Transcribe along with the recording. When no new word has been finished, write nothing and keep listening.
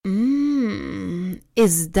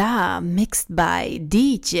ist da, mixed by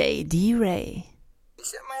DJ D-Ray.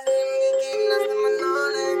 Ich hab mein Leben gegeben, lass mir mal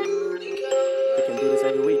Nadeln. We can do this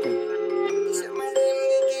every weekend. Ich hab mein Leben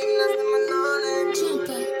gegeben, lass mir mal Nadeln.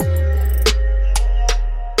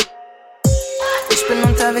 Ich bin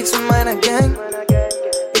unterwegs mit meiner Gang.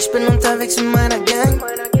 Ich bin unterwegs mit meiner Gang.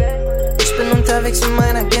 Ich bin unterwegs mit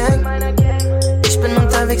meiner Gang. Ich bin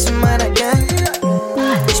unterwegs mit meiner Gang.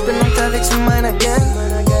 Ich bin unterwegs mit meiner Gang.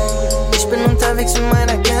 Ich bin unterwegs mit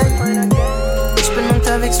meiner Gang. Ich bin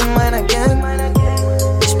unterwegs mit meiner Gang.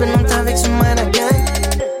 Ich bin unterwegs mit meiner Gang.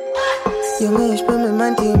 Junge, ich bin mit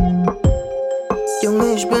meinem Team.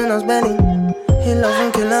 Junge, ich bin aus Berlin. Hier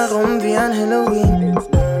laufen Killer rum wie an Halloween.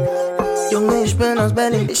 Junge, ich bin aus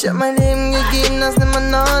Berlin. Ich hab mein Leben gegeben, das nimmt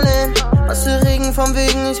man allen. Aus für Regen vom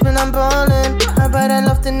Wegen, ich bin am Ballen. Arbeit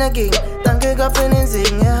Luft in der Gegend, danke Gott für den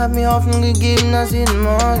Segen. Er hat mir Hoffnung gegeben, das jeden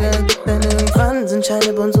Morgen. Denn irgendwann sind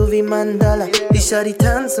Scheine bunt so wie Mandala. Die Shawty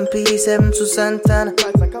tanzen, P7 zu Santana.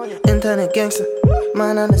 Internet Gangster,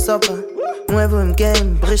 mein alles Opfer. Nuevo im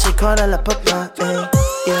Game, brich Rekord a la Papa, ey, yeah.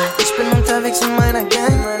 Ich bin unterwegs mit meiner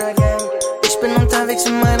Gang. Ich bin unterwegs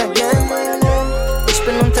mit meiner Gang. Ich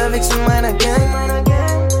bin unterwegs mit meiner Gang.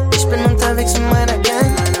 Ich bin unterwegs mit meiner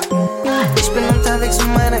Gang. Ich bin unterwegs mit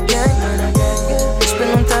meiner Gang. Ich bin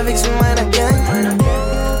unterwegs mit meiner Gang.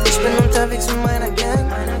 Ich bin unterwegs mit meiner Gang.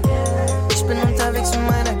 Ich bin unterwegs mit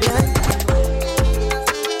meiner Gang.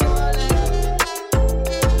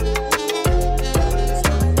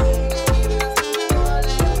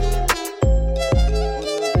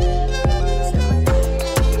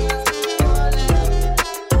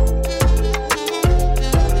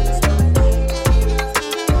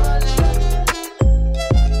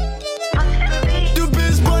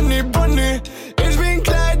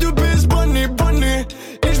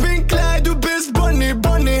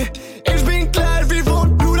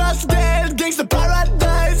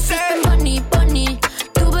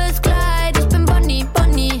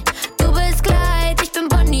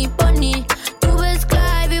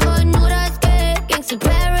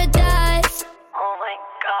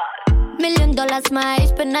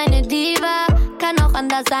 Ich bin eine Diva, kann auch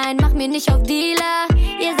anders sein, mach mir nicht auf Dealer.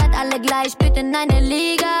 Ihr seid alle gleich, bitte in eine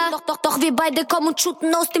Liga. Doch wir beide kommen und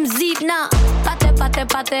shooten aus dem Siebner.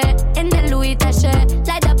 Patte, in der Louis-Tasche.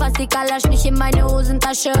 Leider passt die Kalasch nicht in meine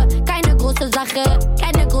Hosentasche. Keine große Sache.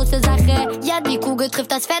 Ja, die Kugel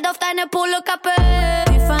trifft das Pferd auf deine Polokappe.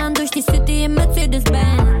 Wir fahren durch die City im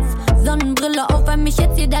Mercedes-Benz. Sonnenbrille auf, weil mich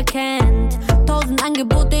jetzt jeder kennt. 1000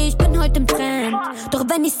 Angebote, ich bin heute im Trend. Doch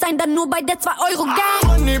wenn ich sein, dann nur bei der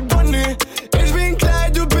 2-Euro-Gang. Bonnie, ich bin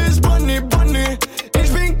klein, du bist Bonnie.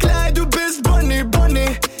 Ich bin klein, du bist Bonnie.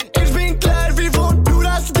 Ich bin klein, wie wohnt du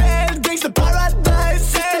das Geld? Gangsta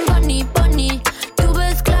Paradise. Ich bin Bonnie, du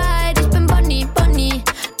bist klein, ich bin Bonnie.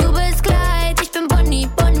 Du bist klein, ich bin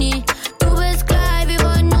Bonnie. Du bist klein, wir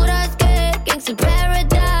wollen nur das Geld. Gangsta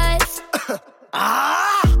Paradise.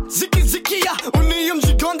 Ziki, ja, Unium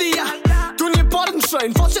Gigondia. Du nie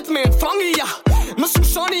pornschein, fortsätt med en fångia. Muslim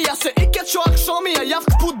Sonia, se ikke čovjek šomija. Javk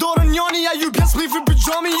pudor njonija, ljubjes mi v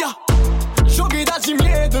pijamija. Jogi da gjim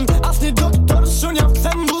jeden, asni doktor shun javk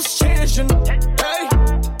them busqeshin. Ej,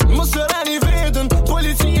 mos e rani veden,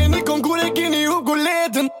 policie nikon kur e kini u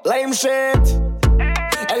guleden. Lejm shet,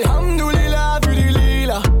 elhamdulillah fyri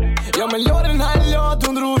lila. Ja me låren här låt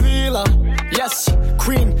under vila. Yes,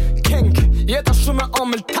 queen, king, jeta shumë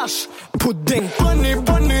om el tash. Pudding,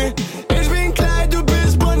 Bonnie, ich bin klein, du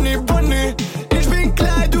bist Bonnie. Ich bin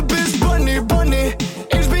klein, du bist Bonnie.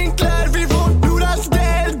 Ich bin klein, wie wohnt du das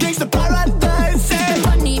Geld? Gangsta Paradise.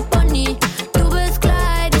 Ich bin Bonnie, du bist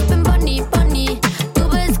klein, ich bin Bonnie. Du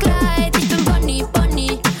bist klein, ich bin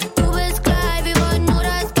Bonnie. Du bist klein, wir wollen nur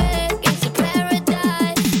das Geld. Gangsta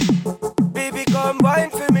Paradise. Baby, komm, wein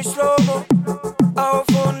für mich slow-mo. Auf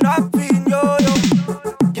und ab wie ein Jojo.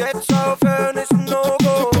 Jetzt aufhören ist ein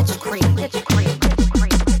No-Go.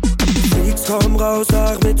 Freaks komm raus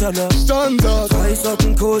nach Mitternacht. Standard, 3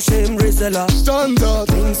 Socken Kosche im Rizella. Standard,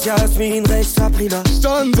 Links Jasmin, rechts Aprila.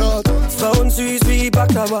 Standard, Frauen süß wie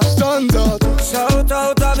Baklava. Standard,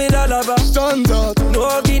 Shoutout David Alaba. Standard, Nur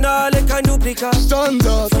Originale, kein Duplikat.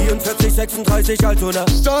 Standard, 44, 36 Altona.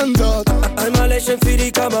 Standard, Einmal lächeln für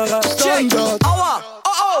die Kamera. Standard. Aua,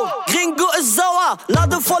 oh, Gringo ist sauer.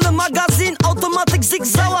 Ladevolle Magazin, Automatik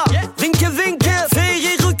sauer. Winke, für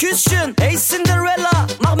Küsschen. Hey Cinderella,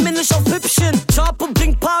 mach mir nicht auf Hübschen. Chapo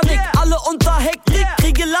bringt Panik, alle unter Hektik.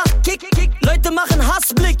 Kriege Lachkick, Leute machen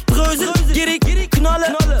Hassblick. Brösel, gierig,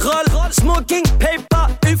 Knolle, Roll, Smoking, Paper,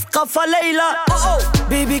 Üfka, Leila. Oh,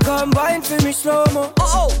 Baby, komm, wein für mich Slow-Mo.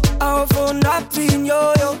 oh, Auf und ab wie ein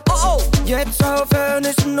Jojo. oh, Jetzt aufhören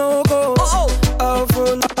ist ein No-Go. oh, Auf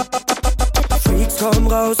und ab. Freaks komm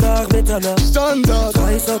raus nach Mitternacht. Standard.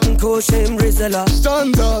 3 Socken Kusch im Rizella.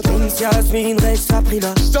 Standard. Links Jasmin, rechts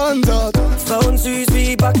Sabrina. Standard. Frauen süß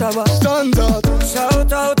wie Baklava. Standard.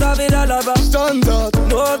 Shoutout David Alaba. Standard.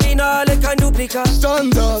 Nur Originale, kein Duplikat.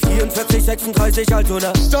 Standard. 44, 36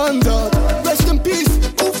 Altona. Standard. Rest in Peace,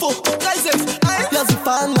 UFO 361. Ja, sie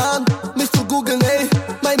fahren an, mich zu googeln, ey.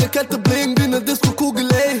 Meine Kette blinkt wie ne Disco-Kugel,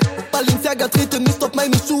 ey. Balenciaga trete nicht auf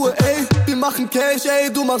meine Schuhe, ey. Wir machen Cash,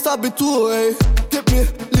 ey, du machst Abitur, ey. Gib mir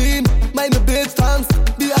Lean, meine Bitch tanzt.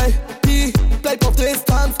 VIP, bleib auf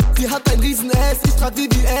Distanz. Sie hat ein Riesen-Ass, ich trag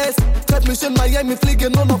VVS. Treff mich in Miami, fliege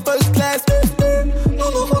nur noch First Class.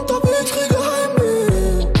 Nur noch unterwegs, kriege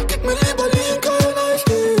Heimweh. Gib mir lieber Lean, kein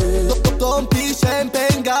Eisgehen. Dompi,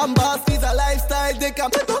 Champagne, Gambas, dieser Lifestyle, Dicker,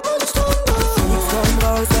 mit der Komm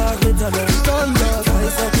raus nach Mitternacht. Standard. 3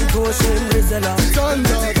 Socken Kusch im Rizella.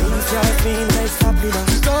 Standard. Links Jasmin, rechts Sabrina.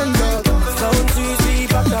 Standard. Frauen süß wie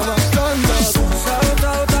Baklava. Standard.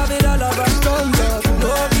 Shoutout David Alaba. Standard.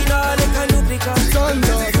 Nur Originale, kein Duplikat.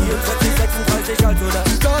 Standard. 44, 36 Altona.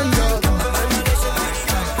 Standard.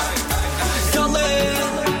 Kalle,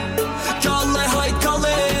 Kalle, hi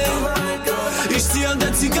Kalle. Ich zieh an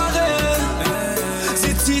der Zigarre.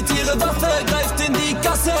 Sie zieht ihre Waffe, greift in die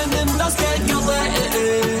Kasse, nimm das Geld.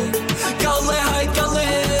 Kalle, hi Kalle.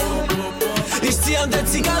 Ich zieh an der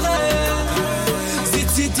Zigarre. Sie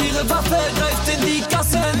zieht ihre Waffe, greift in die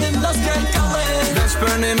Kasse, nimm das Geld, Kalle. Ich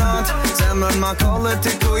bin in Ort, Semmeln mal Kohle,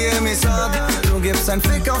 Tikuye Misad. Du gibst ein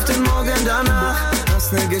Fick auf den Morgen danach.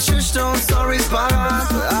 Hast ne Geschichte und Stories parat.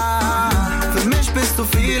 Für mich bist du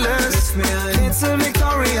vieles. Rätsel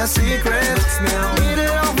Victoria's Secret.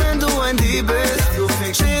 Rede auch wenn du ein Dieb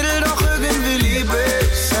bist. Schädel doch irgendwie lieb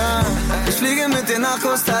ich. Ich fliege mit dir nach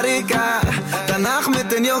Costa Rica. Danach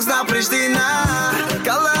mit den Jungs nach Pristina.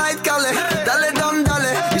 Kalle, heit Kalle, dalle dam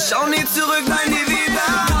dalle. Ich schau nie zurück, nein nie wieder.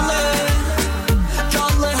 Kalle,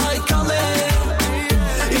 Kalle, hi Kalle.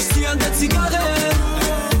 Ich zieh an der Zigarre.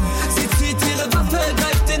 Sie zieht ihre Waffe,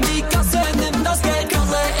 greift in die Kasse, nimm das Geld,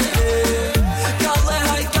 Kalle. Kalle,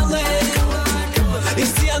 hi Kalle.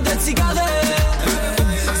 Ich zieh an der Zigarre.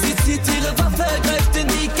 Sie zieht ihre Waffe, greift in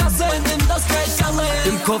die Kasse, nimm das Geld, Kalle.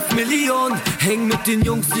 Im Kopf Million, häng mit den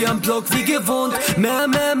Jungs hier am Block wie gewohnt. Mehr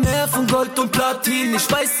von Gold und Platin.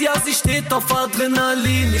 Ich weiß ja, sie steht auf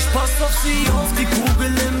Adrenalin. Ich pass auf sie auf, die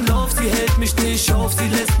Kugel im Lauf. Sie hält mich nicht auf, sie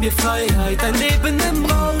lässt mir Freiheit. Ein Leben im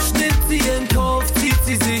Rausch, nimmt sie in Kauf, zieht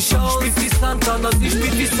sie sich aus. Spielt wie Santana, sie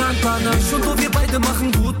spielt wie Santana. Schon wo wir beide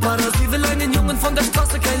machen gut, Para. Sie will einen Jungen von der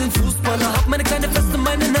Straße, keinen Fußballer. Hab meine kleine Feste,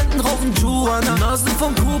 meine Händen rauchen Juana. Nasen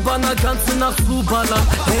von Kubaner, ganze Nacht zuballern.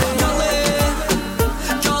 Hey, Kalle,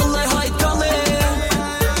 Kalle, hi Kalle.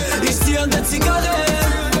 Ich zieh an der Zigarre.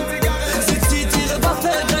 Sie zieht ihre Waffe,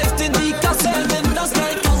 greift in die Kasse, nimm das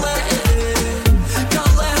Geld, Kalle.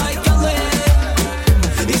 Kalle, hi Kalle.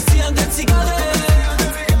 Ich zieh an der Zigarre.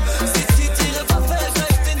 Sie zieht ihre Waffe,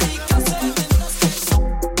 greift in die Kasse, nimm das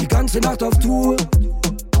Geld. Die ganze Nacht auf Tour.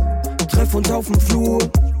 Treff uns auf dem Flur.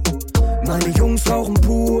 Meine Jungs rauchen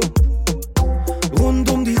pur. Rund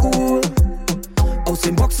um die Uhr. Aus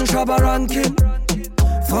den Boxen Schabarankin.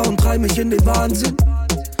 Frauen treiben mich in den Wahnsinn.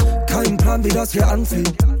 Kein Plan, wie das hier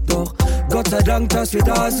anfängt. Doch Gott sei Dank, dass wir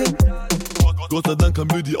da sind. Gott sei Dank haben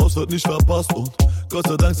wir die Ausfahrt nicht verpasst. Und Gott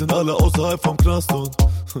sei Dank sind alle außerhalb vom Knast. Und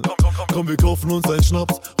komm, wir kaufen uns einen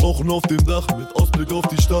Schnaps. Rauchen auf dem Dach mit Ausblick auf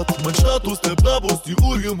die Stadt. Mein Status, der Bravos, die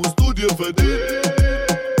Uhr hier musst du dir verdienen.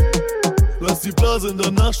 Lass die Blasen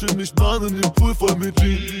danach schön nicht bahnen. Im Pool voll mit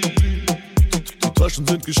Lean. Die Taschen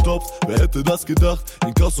sind gestopft, wer hätte das gedacht?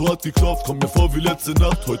 Inkasso hat geklopft, komm mir vor wie letzte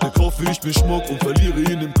Nacht. Heute kaufe ich mir Schmuck und verliere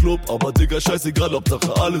ihn im Club. Aber Digga, scheißegal,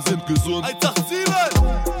 Hauptsache alle sind gesund. 187!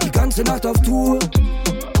 Die ganze Nacht auf Tour.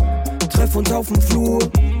 Treff uns auf dem Flur.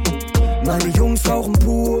 Meine Jungs rauchen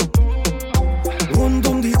pur. Rund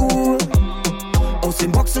um die Uhr. Aus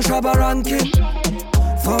den Boxen Schabarankin.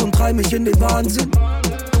 Frauen treiben mich in den Wahnsinn.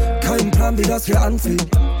 Kein Plan, wie das hier anfängt.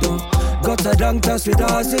 Doch Gott sei Dank, dass wir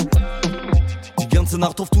da sind. Die ganze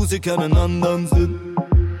Nacht auf Tour, sie keinen anderen Sinn.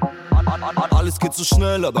 Alles geht zu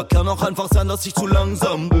schnell, aber kann auch einfach sein, dass ich zu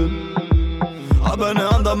langsam bin. Habe eine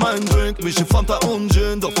Hand an meinen Drink, mische Fanta und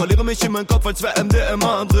Gin. Doch verliere mich in meinen Kopf, als wär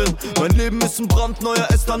MDMA drin. Mein Leben ist ein brandneuer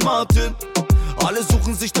Aston Martin. Alle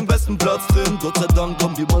suchen sich den besten Platz drin. Gott sei Dank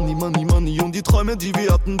haben wir Money, Money, Money. Und die Träume, die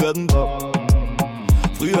wir hatten, werden wahr.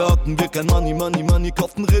 Früher hatten wir kein Money, Money, Money.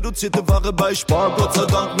 Kauften reduzierte Ware bei Spar. Gott sei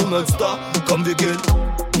Dank nun als Star. Komm, wir gehen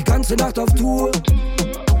die ganze Nacht auf Tour.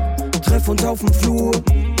 Treff uns auf dem Flur.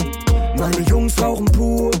 Meine Jungs rauchen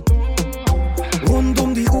pur. Rund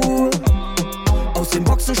um die Uhr. Aus den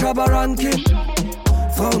Boxen Schabarankin.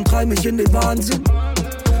 Frauen treiben mich in den Wahnsinn.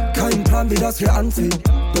 Kein Plan, wie das hier anfängt.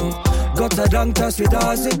 Doch Gott sei Dank, dass wir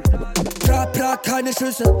da sind. Prat, prat, keine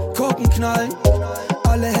Schüsse, Korken knallen.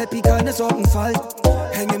 Alle happy, keine Sorgen fallen.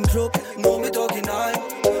 Häng im Club, nur mit Original.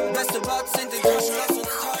 Beste Buds sind in Taschen, lass uns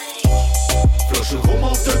teilen. Flasche rum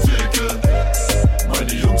auf der Theke,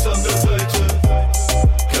 meine Jungs an der Seite.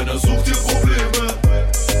 Keiner sucht hier Probleme,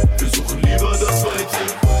 wir suchen lieber das Weite.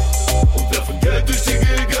 Und werfen Geld durch die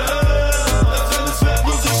Gegend, als wenn es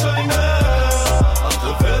wertlose Scheine.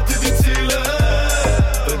 Andere Werte die Ziele,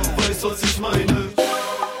 wenn du weißt, was ich meine.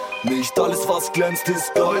 Nicht alles, was glänzt,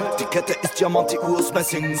 ist Gold. Die Kette ist Diamant, die Uhr ist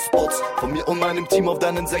Messing-Spots. Von mir und meinem Team auf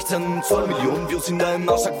deinen 16 Zoll. Millionen Views in deinem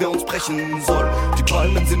Arschlag, wer uns brechen soll. Die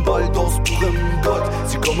Palmen sind bald aus purem Gold.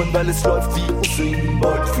 Sie kommen, weil es läuft wie Usain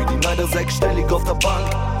Bolt. Für die Neider sechsstellig auf der Bank,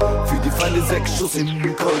 für die Feinde 6 Schuss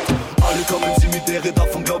im Colt. Alle kommen sie mit der,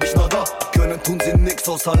 davon glaub ich nada. Können tun sie nix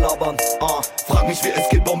außer labern. Frag mich, wie es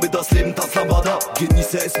geht, Bombe das Leben, das Lambada.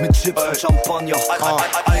 Genieße es mit Chips und Champagner.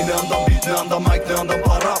 Eine an der Beat, ne an der Mic, ne an der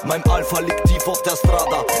Para. Mein Alpha liegt tief auf der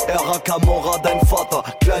Strada. Era Camorra, dein Vater.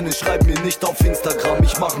 Kleine, schreib mir nicht auf Instagram,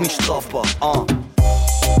 ich mach mich strafbar.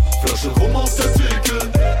 Flasche rum auf der Theke,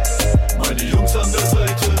 meine Jungs an der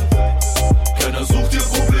Seite. Keiner sucht hier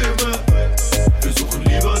Probleme, wir suchen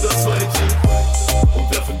lieber das Weite.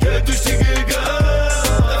 Und werfen Geld durch die Gegend,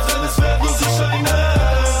 als wenn es wertlose Scheine.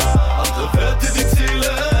 Andere Werte die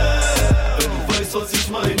Ziele, wenn du weißt, was ich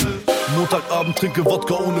meine. Montagabend trinke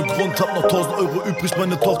Wodka ohne Grund, hab noch 1000 Euro übrig,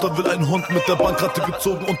 meine Tochter will einen Hund, mit der Bankkarte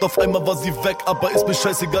gezogen und auf einmal war sie weg, aber ist mir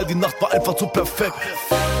scheißegal, die Nacht war einfach zu perfekt.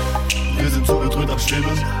 Wir sind so gedröhnt am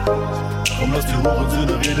Schweben, komm lass die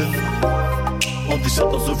Hurensöhne reden, und ich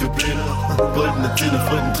hab noch so viel Pläne, goldene Zähne,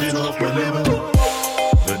 Freudentränen auf mein Leben.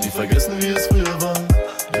 Werd nie vergessen, wie es früher war,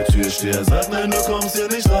 der Türsteher sagt, nein, du kommst hier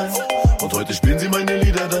nicht rein, und heute spielen sie meine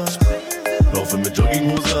Lieder da. Laufe mit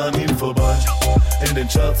Jogginghose an ihm vorbei, in den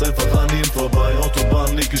Charts einfach an ihm vorbei.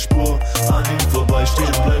 Autobahn, linke Spur, an ihm vorbei.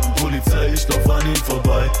 Stehen bleiben, Polizei, ich lauf an ihm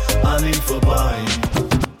vorbei, an ihm vorbei.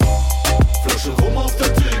 Flasche rum auf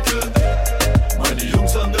der Theke, meine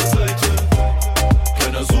Jungs an der Seite.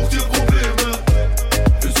 Keiner sucht hier Probleme,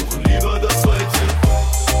 wir suchen lieber das Weite.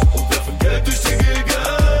 Und werfen Geld durch die Gegend,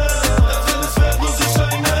 als wenn es wertlose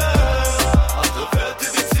Scheine. Andere Werte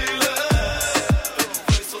die Ziele, wenn du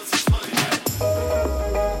weißt, was ich meine.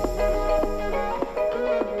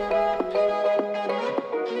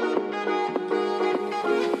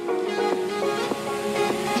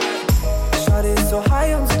 Shawty ist so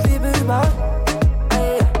high und sieht Liebe überall.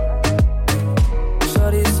 Ey.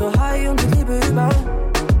 Shawty ist so high und sieht Liebe überall.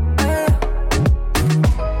 Ey.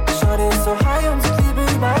 Shawty ist so high und sieht Liebe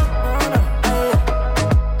überall. Ey.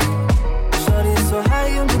 Shawty ist so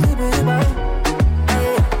high und sieht Liebe überall.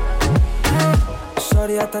 Ey.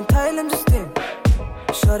 Shawty hat ein Teil im System.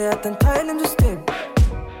 Shawty hat ein Teil im System.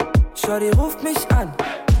 Shawty ruft mich an.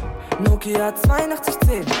 Nokia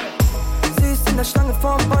 8210. Sie ist in der Schlange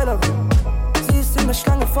vorm Boiler Room. Sie ist in der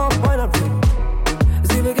Schlange vorm Boiler Room.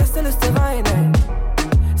 Sie will Gästeliste rein, ey.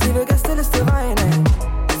 Sie will Gästeliste rein, ey.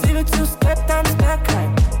 Sie will zu Skeptans Berg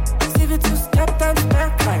rein. Sie will zu Skeptans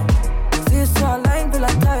Berg rein. Sie ist so allein, will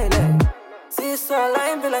ein Teil, ey. Sie ist so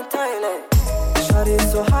allein, will ein Teil, ey. Shawty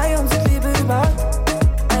ist so high und sieht Liebe überall.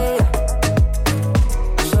 Ey.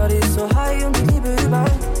 Shawty ist so high und sieht Liebe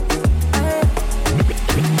überall. Ey.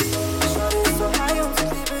 Shawty ist so high und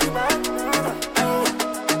sieht Liebe überall.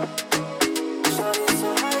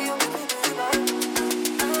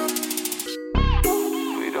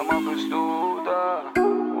 Bist du da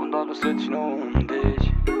und alles dreht sich nur um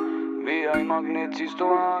dich. Wie ein Magnet ziehst du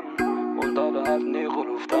an und alle halten ihre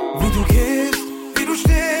Luft an. Wie du gehst, wie du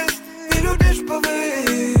stehst, wie du dich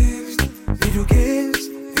bewegst. Wie du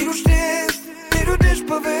gehst, wie du stehst, wie du dich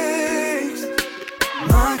bewegst.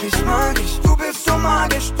 Magisch, du bist so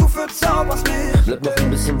magisch, du verzauberst mich. Bleib noch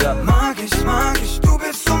ein bisschen da. Magisch, du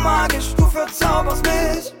bist so magisch, du verzauberst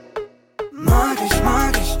mich.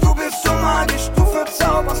 Magisch, du bist so magisch, du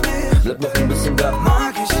verzauberst mich. Bleib noch ein bisschen da.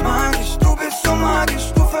 Magisch, du bist so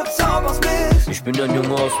magisch, du verzauberst mich. Ich bin ein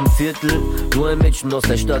Junge aus dem Viertel, nur ein Mädchen aus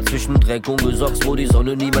der Stadt zwischen Dreck und Gesocks, wo die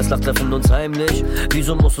Sonne niemals lacht, treffen uns heimlich.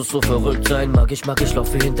 Wieso muss es so verrückt sein? Mag ich,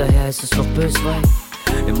 laufe hinterher, es ist doch böswein.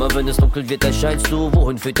 Immer wenn es dunkel wird, erscheinst du.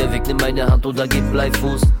 Wohin führt der Weg? Nimm meine Hand oder gib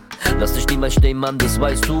Bleifuß. Lass dich niemals stehen, Mann, das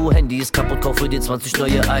weißt du. Handy ist kaputt, kaufe dir 20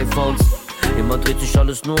 neue iPhones. Immer dreht sich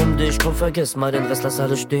alles nur um dich. Komm, vergiss mal den Rest, lass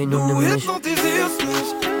alles stehen und nimm mich. Du hypnotisierst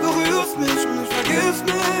mich, berührst mich und ich vergiss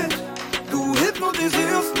mich. Du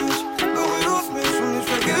hypnotisierst mich, berührst mich und ich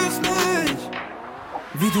vergiss mich.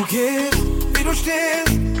 Wie du gehst, wie du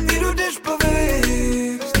stehst, wie du dich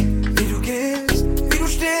bewegst. Wie du gehst, wie du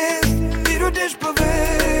stehst, wie du dich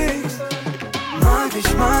bewegst.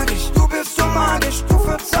 Magisch, du bist so magisch, du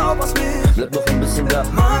verzauberst mich.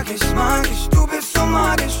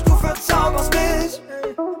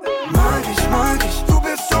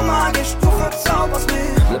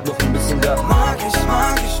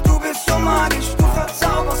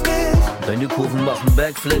 Deine Kurven machen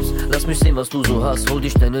Backflips, lass mich sehen, was du so hast. Hol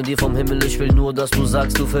dich schnell in dir vom Himmel, ich will nur, dass du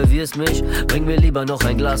sagst, du verwirrst mich. Bring mir lieber noch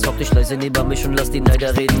ein Glas, hock dich leise neben mich und lass die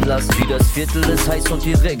Neider reden. Lass wie das Viertel ist heiß und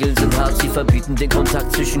die Regeln sind hart. Sie verbieten den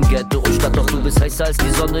Kontakt zwischen Ghetto und Stadt, doch du bist heißer als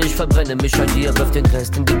die Sonne. Ich verbrenne mich an dir, wirf den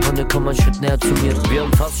Rest in die Tonne, komm ein Schritt näher zu mir. Wir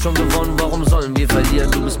haben fast schon gewonnen, warum sollen wir verlieren?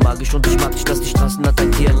 Du bist magisch und ich mag dich, dass die Straßen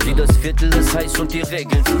attackieren. Wie das Viertel ist heiß und die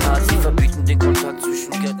Regeln sind hart. Sie verbieten den Kontakt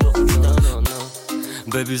zwischen Ghetto und Stadt.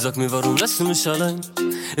 Baby, sag mir, warum lässt du mich allein?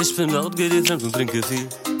 Ich bin laut, geh dir fremd und trinke viel.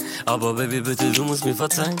 Aber Baby, bitte, du musst mir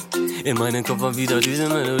verzeihen. In meinem Kopf war wieder diese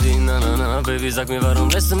Melodie, na na na. Baby, sag mir, warum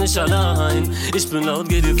lässt du mich allein? Ich bin laut,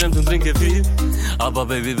 geh dir fremd und trinke viel. Aber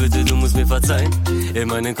Baby, bitte, du musst mir verzeihen. In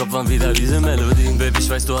meinem Kopf war wieder diese Melodie. Baby, ich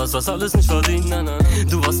weiß, du hast das alles nicht verdient, na na.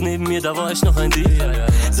 Du warst neben mir, da war ich noch ein Dieb.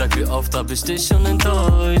 Sag, wie oft hab ich dich schon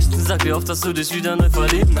enttäuscht. Sag, wie oft hast du dich wieder neu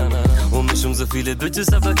verliebt, na na. Um mich so viele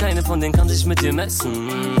Bitches, aber keine von denen kann sich mit dir messen,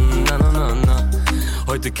 na na na na.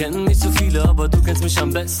 Heute kennen mich so viele, aber du kennst mich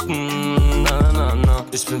am besten. Na, na, na.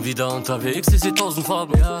 Ich bin wieder unterwegs, ich seh 1000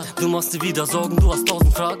 Farben. Ja. Du machst dir wieder Sorgen, du hast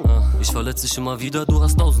 1000 Fragen. Ich verletz dich immer wieder, du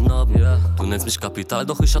hast 1000 Narben. Ja. Du nennst mich Kapital,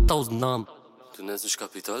 doch ich hab 1000 Namen. Du nennst mich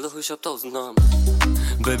Kapital, doch ich hab 1000 Namen.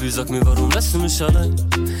 Baby, sag mir, warum lässt du mich allein?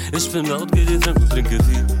 Ich bin laut, geh dir fremd und trinke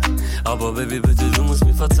viel. Aber Baby, bitte, du musst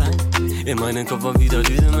mir verzeihen. In meinem Kopf war wieder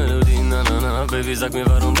diese Melodie, na na na. Baby, sag mir,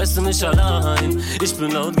 warum lässt du mich allein? Ich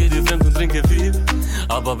bin laut, geh dir fremd und trinke viel.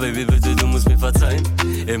 Aber Baby, bitte, du musst mir verzeihen.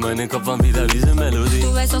 In meinem Kopf war wieder diese Melodie.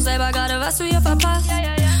 Du weißt doch selber gerade, was du hier verpasst.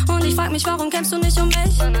 Und ich frag mich, warum kämpfst du nicht um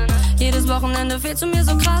mich? Jedes Wochenende fehlst du mir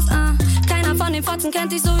so krass. Keiner von den Fotzen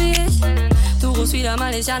kennt dich so wie ich. Du rufst wieder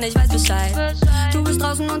mal nicht an, ich weiß Bescheid. Du bist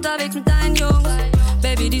draußen unterwegs mit deinen Jungs.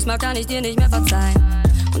 Baby, diesmal kann ich dir nicht mehr verzeihen.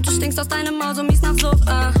 Und du stinkst aus deinem Maul so mies nach Suff.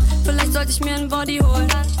 Vielleicht sollte ich mir einen Body holen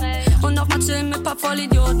und noch mal chillen mit paar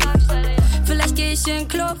Vollidioten. Vielleicht geh ich in den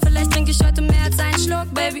Club, vielleicht trink ich heute mehr als einen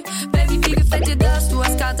Schluck. Baby, Baby, wie gefällt dir das? Du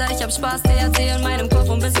hast Kater, ich hab Spaß, THC in meinem Kopf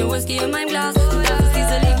und bisschen Whisky in meinem Glas. Und das ist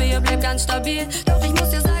diese Liebe, hier bleibt ganz stabil. Doch ich muss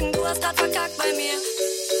dir sagen, du hast grad verkackt bei mir.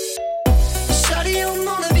 Shawty und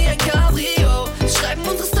Mone wie ein Cabrio, schreiben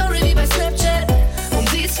unsere Story wie bei Snapchat. Und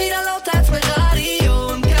sie ist wieder lauter als mein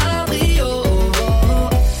Radio und Cabrio.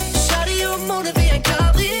 Shawty und Mone wie ein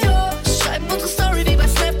Cabrio, schreiben unsere Story wie bei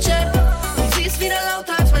Snapchat. Und sie ist wieder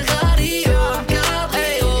lauter als mein Radio und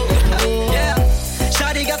Cabrio. Yeah,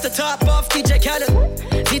 Shawty got the top off, DJ Khaled.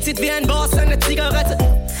 Sie zieht wie ein Boss eine Zigarette.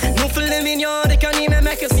 Muffel im Mignon, ich kann nie mehr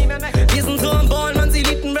meckern. Wir sind so am Ballen, man, sie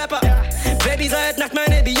liebt einen Rapper. Baby, seit Nacht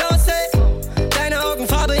meine Beyoncé. Deine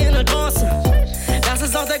Augenfarbe in der Bronze. Das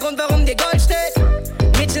ist auch der Grund, warum dir Gold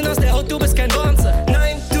steht. Mädchen aus der Haut, du bist kein Bonze.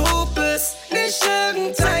 Nein, du bist nicht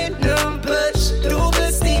irgendeine Bitch. Du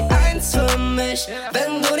bist die Eins für mich,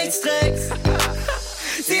 wenn du nichts trägst.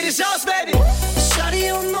 Sieh dich aus, Baby.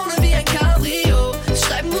 Shawty und Mone wie ein Cabrio,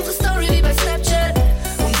 schreiben unsere Story wie bei Snapchat.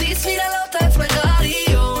 Und sie ist wieder lauter als mein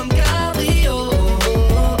Radio und Cabrio.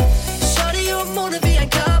 Shawty und Mone wie ein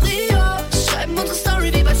Cabrio, schreiben unsere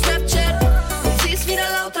Story wie bei Snapchat. Und sie ist wieder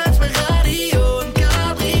lauter als mein Radio und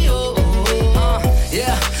Cabrio.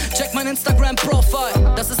 Yeah, check mein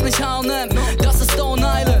Instagram-Profile. Das ist nicht H&M, das ist Stone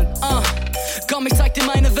Island. Komm, ich zeig dir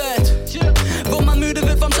meine Welt, wo man müde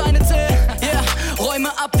wird vom Scheine zählen. Yeah, Räume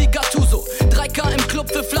ab wie Gattuso. 3K im Club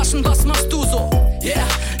für Flaschen, was machst du so? Yeah,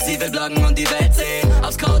 sie will bloggen und die Welt sehen.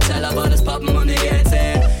 Aufs Coachella war das Poppen und ihr Geld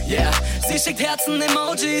sehen. Yeah, sie schickt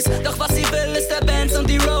Herzen-Emojis. Doch was sie will, ist der Benz und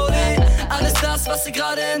die Rollie. Alles das, was sie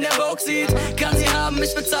gerade in der Vogue sieht, kann sie haben,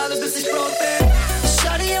 ich bezahle, bis ich broke bin.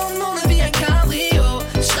 Shawty und Mone wie ein Cabrio,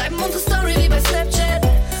 schreiben unsere Story wie bei Snapchat.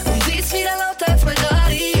 Und sie ist wieder lauter als mein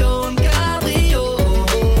Radio und Cabrio.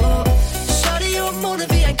 Shawty und Mone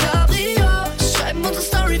wie ein Cabrio, schreiben unsere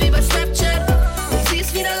Story wie bei Snapchat. Und sie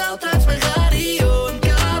ist wieder lauter als mein Radio und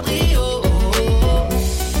Cabrio.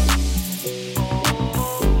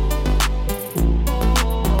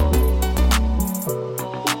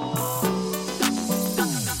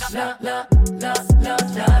 La, la, la, la,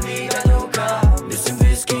 la vida loca. Bisschen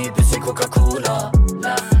Whisky, bisschen Coca-Cola.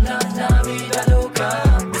 La, la, la vida loca.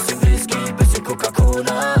 Bisschen Whisky, bisschen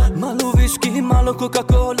Coca-Cola. Malo Whisky, malo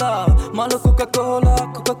Coca-Cola. Malo Coca-Cola,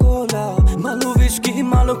 Coca-Cola. Malo Whisky,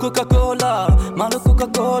 malo Coca-Cola. Malo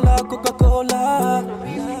Coca-Cola, Coca-Cola.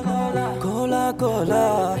 Cola,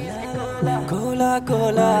 Cola. Cola,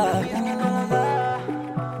 Cola.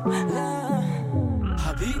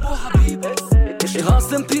 Habibo, Habibo. Gras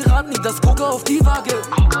dem Piraten, das Coca auf die Waage.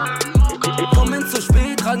 Kommen zu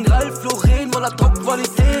spät, tragen Ralf Lauren, voller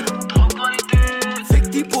Top-Qualität.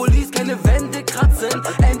 Fick die Police, keine Wände kratzen.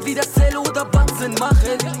 Entweder Zelle oder Batzen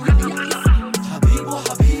machen. Habibo,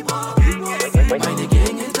 Habibo, Habibo. Meine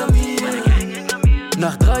Gang hinter mir.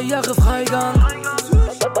 Nach 3 Jahren Jahre Freigang.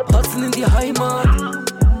 Passen in die Heimat.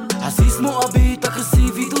 Assis Moabit,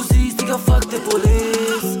 aggressiv wie du siehst, Digga, fuck der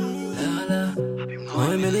Police. Lala,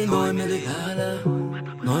 9 Milli, 9 Milli, lala.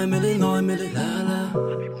 9 Milli, 9 Milli, lala.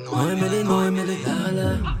 9 Milli, 9 Milli,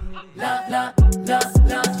 lala. La, la, la,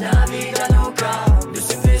 la, la, vida loca.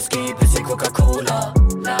 Bisschen Whisky, bisschen Coca-Cola.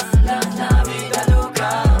 La, la, la, vida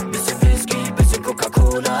loca. Bisschen Whisky, bisschen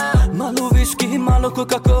Coca-Cola. Malo Whisky, malo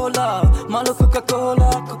Coca-Cola. Malo Coca-Cola,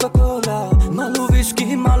 Coca-Cola. Malo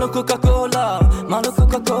Whisky, malo Coca-Cola. Malo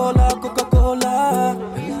Coca-Cola, Coca-Cola.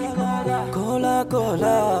 Cola,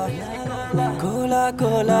 Cola. Cola,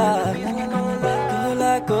 Cola.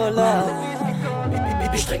 Cola, Cola.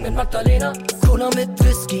 Ich trink mit Magdalena, Cola mit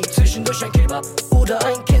Whisky, zwischendurch ein Kebab oder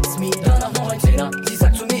ein Kids Me, danach noch ein Zehner. Sie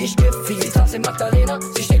sagt zu mir, ich geb viel, sie tanzt in Magdalena.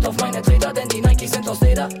 Sie steht auf meine Treter, denn die Nikes sind aus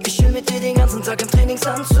Leder. Ich chill mit dir den ganzen Tag im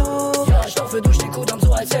Trainingsanzug. Ja, ich laufe durch den Kudamm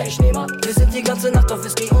so, als wär ich Nehmer. Wir sind die ganze Nacht auf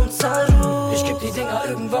Whisky und Saru. Ich geb die Dinger,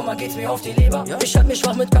 irgendwann mal geht's mir auf die Leber. Ich halt mich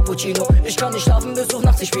wach mit Cappuccino. Ich kann nicht schlafen, bis hoch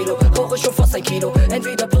nachts ich Kilo. Brauch ich schon fast 1 Kilo.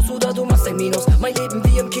 Entweder plus oder du machst ein Minus. Mein Leben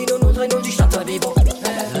wie im Kino, 030 die Stadt Vivo.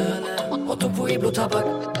 Otto Pueblo Tabak,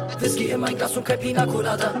 Whisky in mein Glas und kein Pina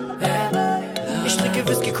Colada. Ich trinke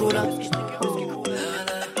Whisky Cola.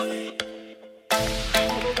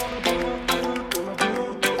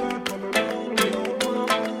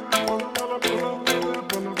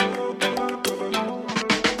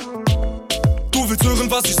 Du willst hören,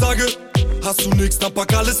 was ich sage? Hast du nix, dann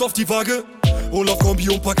pack alles auf die Waage. Hol auf Kombi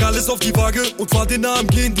und pack alles auf die Waage und fahr den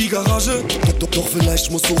AMG in die Garage. Doch vielleicht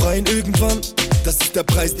musst du rein irgendwann. Das ist der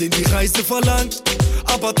Preis, den die Reise verlangt.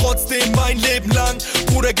 Aber trotzdem mein Leben lang,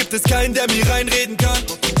 Bruder, gibt es keinen, der mir reinreden kann.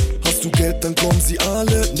 Hast du Geld, dann kommen sie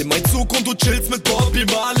alle. Nimm mein Zug und du chillst mit Bobby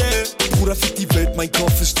Marley. Bruder, fick die Welt, mein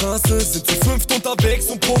Kopf ist Straße. Sind zu 5 unterwegs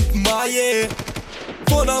und pumpen Maye.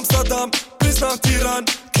 Von Amsterdam bis nach Tiran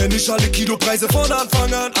kenn ich alle Kilopreise von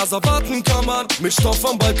Anfang an. Also warten kann man mit Stoff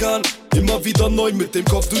am Balkan. Immer wieder neu mit dem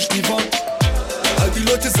Kopf durch die Wand. All die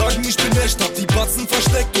Leute sagen, ich bin echt, hab die Batzen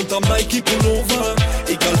versteckt unterm Nike Pullover.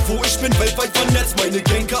 Egal wo, ich bin weltweit vernetzt, meine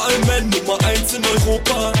Genker Allman, Nummer 1 in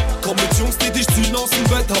Europa. Komm mit Jungs, die dich ziehen aus dem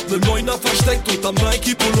Bett, hab ne Neuner versteckt unterm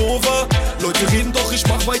Nike Pullover. Leute reden doch, ich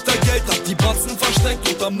mach weiter Geld, hab die Batzen versteckt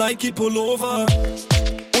unterm Nike Pullover.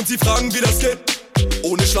 Und sie fragen, wie das geht.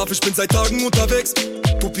 Ohne Schlaf, ich bin seit Tagen unterwegs.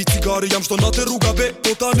 Tupi cigary, am stonate rugabe.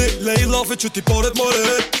 Totane, lay love, chuti pored more.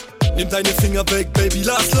 Nimm deine Finger weg, Baby,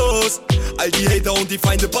 lass los. All die Hater und die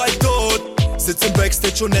Feinde bald tot. Sitz im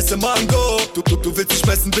Backstage und esse Mango. Du willst dich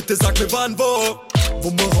messen, bitte sag mir wann, wo.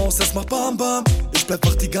 Wumme raus, es macht Bam Bam. Ich bleib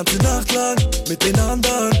wach die ganze Nacht lang mit den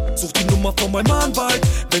anderen. Such die Nummer von meinem Anwalt,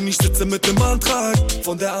 wenn ich sitze mit dem Antrag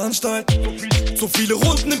von der Anstalt. So viele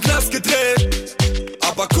Runden im Knast gedreht,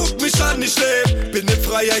 aber guck mich an, ich leb. Bin in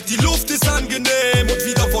Freiheit, die Luft ist angenehm. Und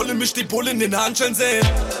wieder wollen mich die Bullen in den Handschellen sehen.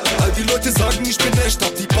 All die Leute sagen, ich bin echt,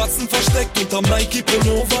 hab die Batzen versteckt unterm Nike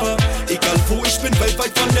Pullover. Egal wo, ich bin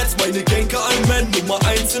weltweit vernetzt, meine Genker Allman, Nummer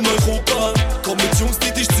 1 in Europa. Komm mit Jungs,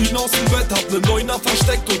 die dich ziehen aus dem Bett, hab ne Neuner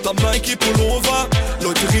versteckt unterm Nike Pullover.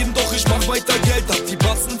 Leute reden doch, ich mach weiter Geld, hab die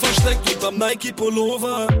Batzen versteckt unterm Nike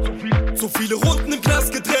Pullover. So viele Runden im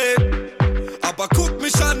Knast gedreht, aber guck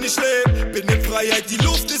mich an, ich leb. Bin in Freiheit, die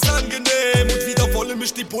Luft ist angenehm. Und wieder wollen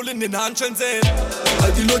mich die Bullen in den Handschellen sehen.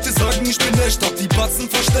 All die Leute sagen, ich bin echt, hab die Batzen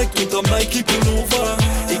versteckt unterm Nike Pullover.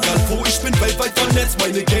 Egal wo, ich bin weltweit vernetzt,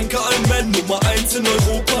 meine Genker Allman, Nummer 1 in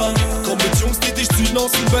Europa. Komm mit Jungs, die dich ziehen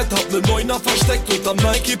aus dem Bett, hab ne Neuner versteckt unterm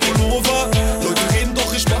Nike Pullover. Leute reden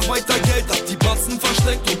doch, ich mach weiter Geld, hab die Batzen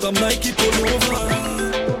versteckt unterm Nike Pullover.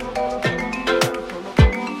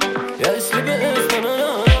 Ja, ich liebe es,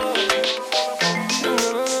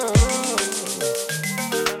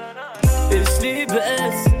 ich liebe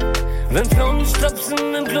es, wenn Frauen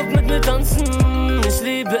stapsen im Club mit mir tanzen. Ich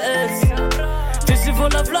liebe es, Tische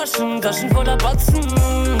voller Flaschen, Taschen voller Batzen.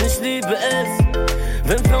 Ich liebe es,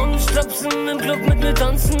 wenn Frauen stapsen im Club mit mir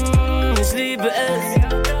tanzen. Ich liebe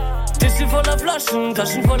es, Tische voller Flaschen,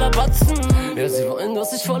 Taschen voller Batzen. Ja, sie wollen,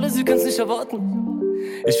 dass ich falle, sie können's nicht erwarten.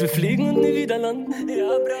 Ich will fliegen und nie wieder landen.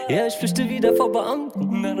 Ja, ich flüchte wieder vor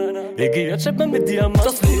Beamten. Ich geh jetzt, schreibt man mit Diamanten.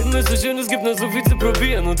 Das Leben ist so schön, es gibt nur so viel zu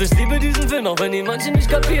probieren. Und ich liebe diesen Film, auch wenn die manche nicht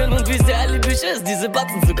kapieren. Und wie sehr alibisch ist, diese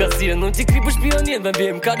Batzen zu kassieren. Und die Kripo spionieren, wenn wir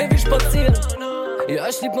im KDW spazieren. Ja,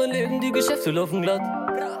 ich lieb mein Leben, die Geschäfte laufen glatt.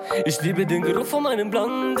 Ich liebe den Geruch von meinem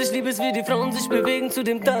Blond. Ich liebe es, wie die Frauen sich bewegen zu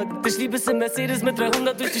dem Tag. Ich liebe es im Mercedes mit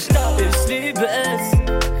 300 durch die Stadt. Ich liebe es,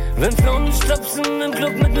 wenn Frauen stapsen im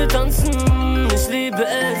Club mit mir tanzen. Ich liebe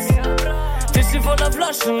es, Tische voller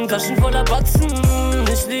Flaschen, Taschen voller Batzen.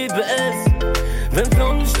 Ich liebe es, wenn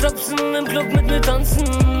Frauen stapsen im Club mit mir tanzen.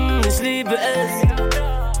 Ich liebe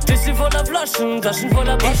es, Tische voller Flaschen, Taschen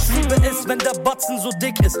voller Batzen. Ich liebe es, wenn der Batzen so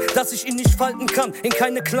dick ist, dass ich ihn nicht falten kann, in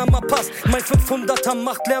keine Klammer passt. Mein 500er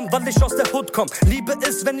macht Lärm, weil ich aus der Hood komm. Liebe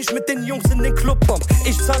es, wenn ich mit den Jungs in den Club komm.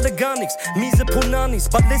 Ich zahle gar nichts, miese Punanis.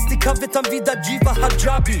 Ballistika wird dann wieder Jiva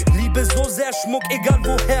Hajabi. Liebe so sehr Schmuck, egal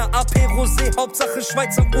woher. AP Rosé, Hauptsache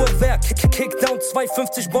Schweizer Uhrwerk. Kickdown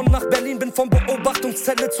 250 Bonn nach Berlin. Bin von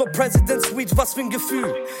Beobachtungszelle zur President Suite. Was für ein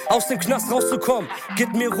Gefühl, aus dem Knast rauszukommen.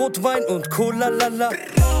 Gib mir Rotwein und Cola, lala.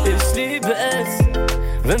 Ich liebe es,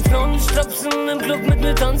 wenn Frauen stapsen im Club mit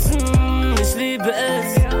mir tanzen. Ich liebe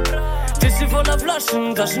es, Tische voller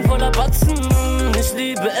Flaschen, Taschen voller Batzen. Ich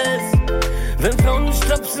liebe es, wenn Frauen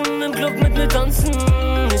stapsen im Club mit mir tanzen.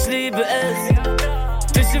 Ich liebe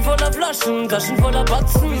es, Tische voller Flaschen, Taschen voller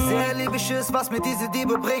Batzen. Wie sehr liebe ich es, was mir diese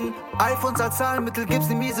Diebe bringen. iPhones als Zahlmittel gibt's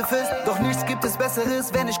ne miese Fist. Doch nichts gibt es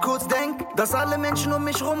Besseres, wenn ich kurz denk, dass alle Menschen um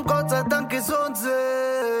mich rum, Gott sei Dank, gesund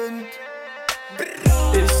sind.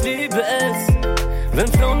 Ich liebe es, wenn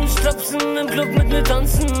Frauen stapsen im Club mit mir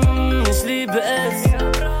tanzen. Ich liebe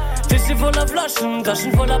es, Tische voller Flaschen,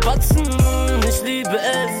 Taschen voller Batzen. Ich liebe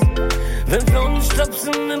es, wenn Frauen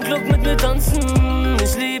stapsen im Club mit mir tanzen.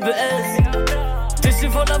 Ich liebe es, Tische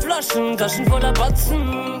voller Flaschen, Taschen voller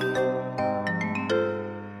Batzen.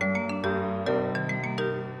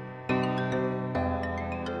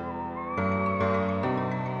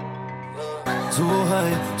 So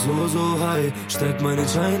high, so high, steck meine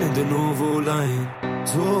Scheine in den Ovo-Line.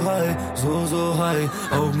 So high, so high,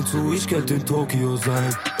 Augen zu, ich könnte in Tokio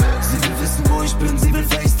sein. Sie will wissen, wo ich bin, sie will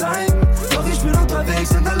FaceTime. Doch ich bin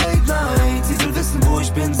unterwegs in der Late Night. Sie will wissen, wo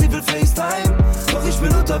ich bin, sie will FaceTime. Doch ich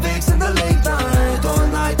bin unterwegs in der Late Night. All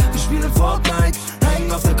night, wir spielen Fortnite.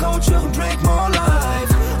 Hängen auf der Couch, hören Drake More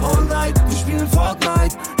Life. All night, wir spielen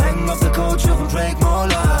Fortnite. Hängen auf der Couch, hören Drake More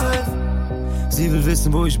Life. Sie will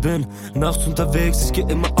wissen, wo ich bin, nachts unterwegs, ich geh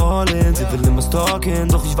immer all in. Sie will immer stalken,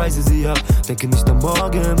 doch ich weise sie ab. Denke nicht am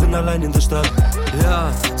Morgen, bin allein in der Stadt.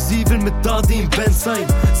 Ja, sie will mit Dardy im Band sein.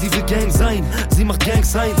 Sie will Gang sein, sie macht Gang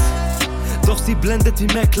Signs. Doch sie blendet wie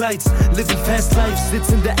Mac Lights. Living fast life, sitzt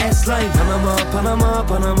in der S-Line. Panama, Panama,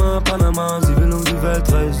 Panama, Panama. Sie will um die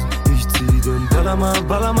Welt reisen. Ich zieh den Ballermann,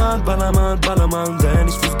 Ballermann, Ballermann, Ballermann. Denn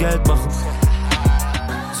ich muss Geld machen.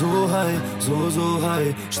 So high, so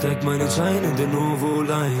high, steck meinen Schein in den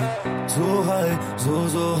Ovo-Line. So high,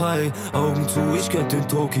 so high, Augen zu, ich könnte in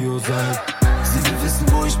Tokio sein. Sie will wissen,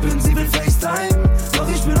 wo ich bin, sie will FaceTime. Doch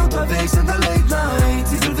ich bin unterwegs in der Late Night.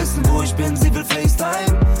 Sie will wissen, wo ich bin, sie will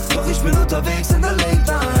FaceTime. Doch ich bin unterwegs in der Late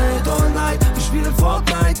Night. All night, wir spielen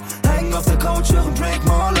Fortnite. Hängen auf der Couch, hören Drake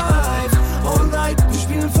More Life. All night, wir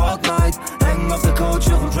spielen Fortnite. Hängen auf der Couch,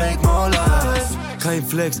 hören Drake More Life. Kein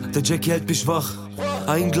Flex, der Jackie hält mich wach.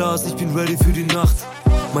 Ein Glas, ich bin ready für die Nacht.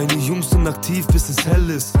 Meine Jungs sind aktiv, bis es hell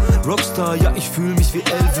ist. Rockstar, ja, ich fühl mich wie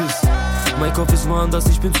Elvis. Mein Kopf ist woanders,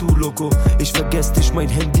 ich bin zu loco. Ich vergess dich, mein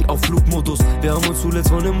Handy auf Flugmodus. Wir haben uns zuletzt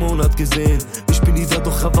vor einem Monat gesehen. Ich bin wieder,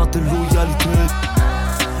 doch erwarte Loyalität.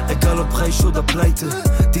 Egal ob reich oder pleite,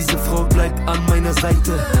 diese Frau bleibt an meiner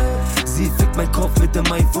Seite. Sie fickt mein Kopf mit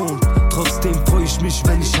dem iPhone. Trotzdem freu ich mich,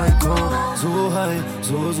 wenn ich heimkomm. So high,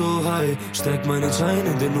 so high, steck meinen Schein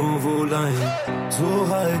in den Ovo-Line.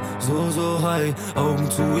 So high,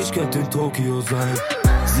 Augen zu, ich könnte in Tokio sein.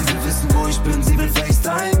 Sie will wissen, wo ich bin, sie will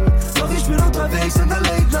FaceTime. Doch ich bin unterwegs in der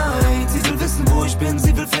Late Night. Sie will wissen, wo ich bin,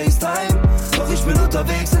 sie will FaceTime. Doch ich bin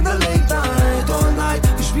unterwegs in der Late Night. All night,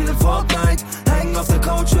 wir spielen Fortnite. Hängen auf der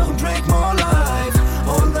Couch, hören Drake More Life.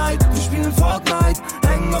 All night, wir spielen Fortnite.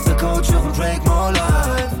 Hängen auf der Couch, hören Drake More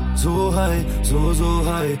Life. So high, so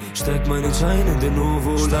high, steck meinen Schein in den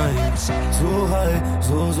Ovo-Line. So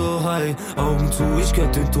high, Augen zu, ich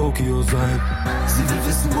könnte in Tokio sein. Sie will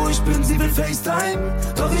wissen, wo ich bin, sie will FaceTime.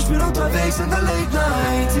 Doch ich bin unterwegs in der Late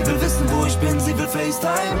Night. Sie will wissen, wo ich bin, sie will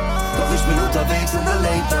FaceTime. Doch ich bin unterwegs in der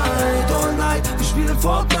Late Night. All night, wir spielen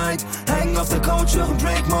Fortnite. Hängen auf der Couch, hören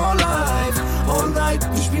Drake More Life. All night,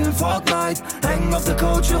 wir spielen Fortnite. Hängen auf der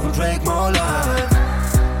Couch, hören Drake More Life.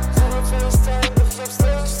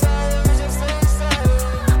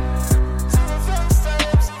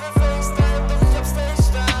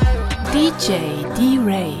 DJ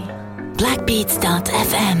D-Ray,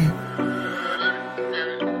 Blackbeats.fm.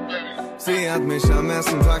 Sie hat mich am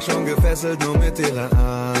ersten Tag schon gefesselt, nur mit ihrer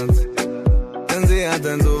Art. Denn sie hat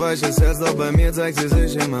ein so weiches Herz, doch bei mir zeigt sie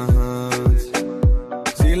sich immer hart.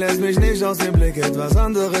 Sie lässt mich nicht aus dem Blick, etwas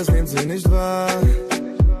anderes nimmt sie nicht wahr.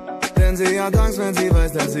 Denn sie hat Angst, wenn sie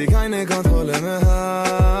weiß, dass sie keine Kontrolle mehr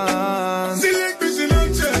hat. Sie legt mich in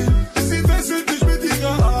Handschellen, sie fesselt mich mit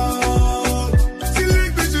ihrer Art. Sie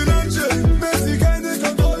legt mich in Handschellen, wenn sie keine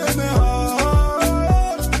Kontrolle mehr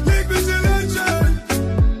hat. Legt mich in Handschellen.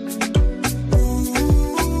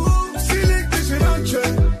 Sie legt mich in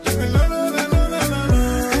Handschellen,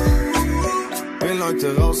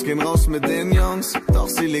 heute rausgehen, raus mit den Jungs. Doch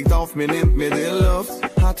sie liegt auf mir, nimmt mir die Luft.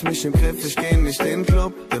 Hat mich im Griff, ich geh nicht in den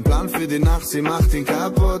Club. Den Plan für die Nacht, sie macht ihn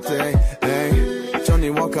kaputt, ey, ey.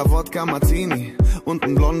 Johnny Walker, Wodka Martini und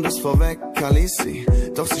ein blondes vorweg, Khaleesi.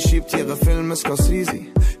 Doch sie schiebt ihre Filme Scorsese,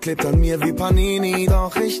 klebt an mir wie Panini.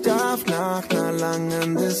 Doch ich darf nach ner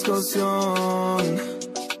langen Diskussion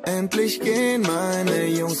endlich gehen, meine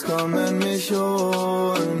Jungs kommen mich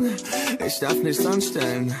holen. Ich darf nichts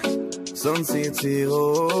anstellen, sonst sieht sie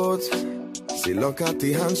rot. Sie lockert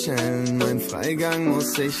die Handschellen, mein Freigang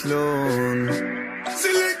muss sich lohnen.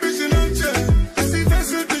 Sie legt mich in Handschellen, sie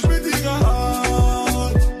fesselt mich mit ihrer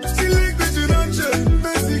Hand. Sie legt mich in Handschellen,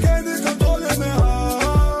 bis sie keine Kontrolle mehr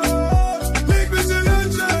hat. Leg mich in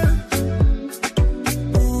Handschellen.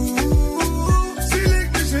 Sie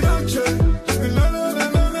legt mich in Handschellen. La, la, la, la,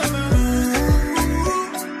 la, la.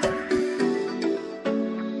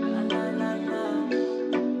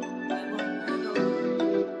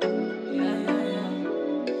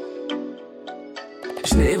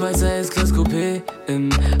 Schneeweißer S-Class Coupé, im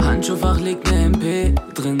Handschuhfach liegt ne MP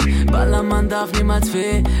drin. Ballermann darf niemals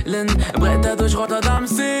fehlen, Bretter durch Rotterdam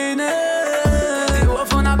Szene. Die Uhr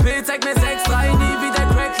von AP zeigt mir 6-3, nie wieder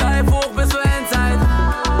Crack Life, hoch bis zur Endzeit.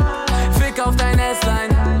 Fick auf dein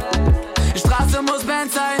S-Line, Straße muss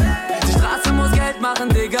Band sein, die Straße muss Geld machen,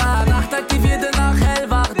 Digga. Nacht aktivierte nach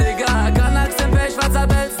hellwach, Digga. Kanax im Pech, Schwarzer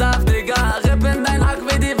Belstaff, Digga. Ripp in dein Hack,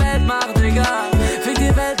 wie die Welt macht, Digga. Fick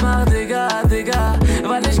die Welt macht, Digga, Digga.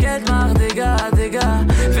 Weil ich Geld mach, Digga, Digga.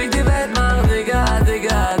 Fick die Welt mach, Digga,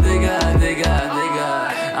 Digga, Digga, Digga, Digga.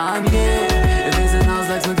 AMG, wir sind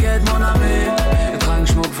Ausgleichs mit Geld, Mon Ami. Wir tragen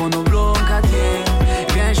Schmuck von Hublot und Cartier.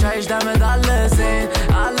 Kein Scheich, damit alles sehen,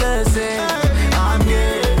 alles sehen. AMG,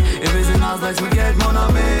 wir sind Ausgleichs mit Geld, Mon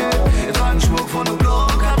Ami. Wir tragen Schmuck von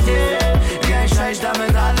Hublot und Cartier. Kein Scheich,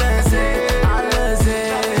 damit alles sehen, alles sehen.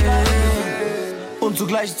 Und zur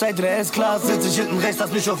gleichen Zeit in der S-Class sitz ich hinten rechts,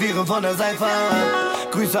 lass mich chauffieren von der Seite fahren.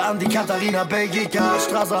 Grüße an die Katharina Belgica,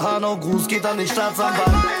 Straße Hanau, Gruß geht an den Staatsanwalt.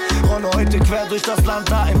 Rolle heute quer durch das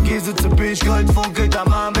Land, AMG sitze Bild, Gold funkelt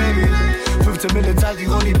am Arm, Baby. 15 Mille zahlt die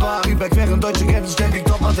Ronny Bar, überqueren deutsche Grenzen, ständig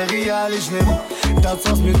Top-Material. Ich nehm das,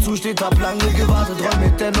 was mir zusteht, hab lange gewartet, roll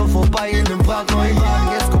mit Denno vorbei in dem brandneuen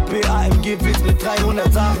Wagen. Jetzt Coupé, AMG, Witz mit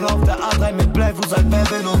 300 Sachen auf der A3 mit Bleifuß, halt wer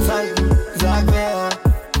will uns halten, sag wer.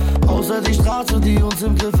 Außer die Straße, die uns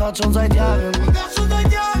im Griff hat, schon seit Jahren. Und das schon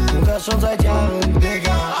seit Jahren. Und das schon seit Jahren,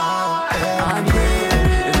 Digga. AMG,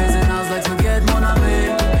 wir sind Ausgleichs mit Geld, Mon Ami.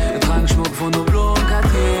 Wir tragen Schmuck von Hublot und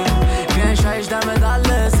Cartier. Kein Scheich, damit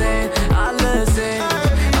alles sehen, alles sehen.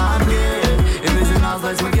 AMG, wir sind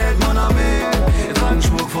Ausgleichs mit Geld, Mon Ami. Wir tragen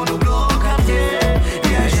Schmuck von Hublot und Cartier.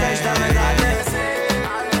 Kein Scheich, damit alles sehen,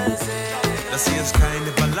 alles sehen. Das hier ist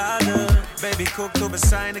keine Ballade. Baby, guck, du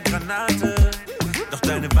bist eine Granate. Doch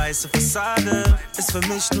deine weiße Fassade ist für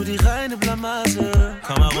mich nur die reine Blamage.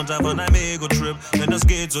 Komm mal runter von einem Ego-Trip, denn das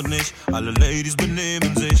geht so nicht. Alle Ladies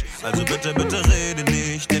benehmen sich, also bitte, bitte rede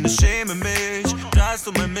nicht. Denn ich schäme mich, dass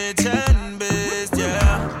du mein Mädchen bist,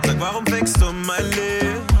 yeah. Sag, warum fickst du mein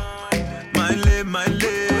Leben? Mein Leben, mein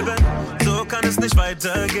Leben. So kann es nicht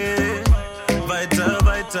weitergehen.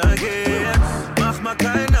 Weitergehen. Mach mal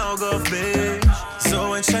kein Auge auf mich.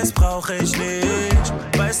 So ein Scheiß brauch ich nicht.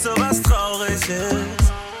 Weißt du, was traurig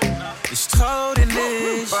ist? Ich trau dir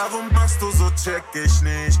nicht. Warum machst du so, check ich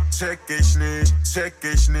nicht, check ich nicht, check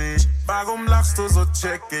ich nicht. Warum lachst du so,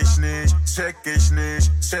 check ich nicht, check ich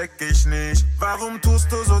nicht, check ich nicht. Warum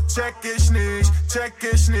tust du so, check ich nicht, check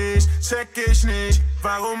ich nicht, check ich nicht.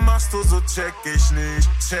 Warum machst du so, check ich nicht,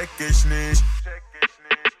 check ich nicht.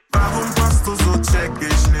 Warum machst du so, check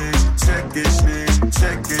ich nicht, check ich nicht,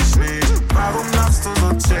 check ich nicht. Warum lachst du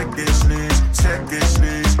so, check ich nicht, check ich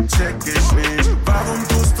nicht, check ich nicht. Warum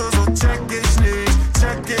tust du so, check ich nicht,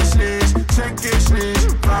 check ich nicht, check ich nicht.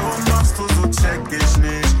 Warum machst du so, check ich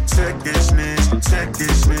nicht, check ich nicht, check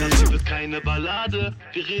ich nicht. Das wird keine Ballade,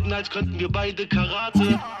 wir reden, als könnten wir beide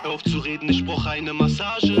Karate. Hör auf zu reden, ich brauche eine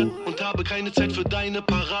Massage und habe keine Zeit für deine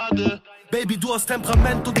Parade. Baby, du hast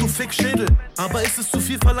Temperament und du fick Schädel. Aber ist es zu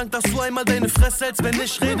viel verlangt, dass du einmal deine Fresse hältst, wenn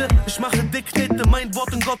ich rede? Ich mache dick, knete mein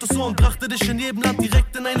Wort in Gottes Ohr und brachte dich in jedem Land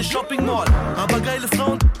direkt in eine Shopping-Mall. Aber geile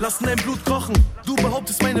Frauen lassen dein Blut kochen. Du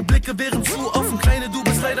behauptest, meine Blicke wären zu offen. Kleine, du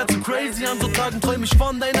bist leider zu crazy. crazy. An so Tagen träum ich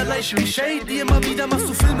von deiner Leiche wie Shady. Immer wieder machst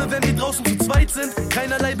du Filme, wenn wir draußen zu zweit sind.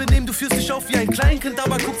 Keinerlei Benehmen, du führst dich auf wie ein Kleinkind.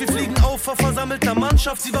 Aber guck, wir fliegen auf vor versammelter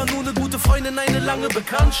Mannschaft. Sie war nur eine gute Freundin, eine lange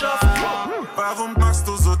Bekanntschaft. Warum machst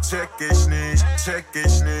du so, check ich nicht, check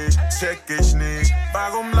ich nicht, check ich nicht.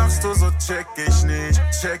 Warum lachst du so, check ich nicht,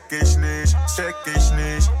 check ich nicht, check ich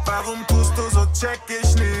nicht. Warum tust du so, check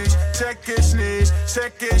ich nicht, check ich nicht,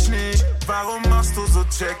 check ich nicht. Warum machst du so,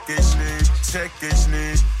 check ich nicht, check ich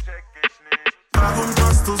nicht. Warum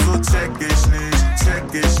machst du so, check ich nicht, check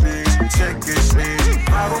ich nicht, check ich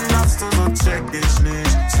nicht. Warum lachst du so, check ich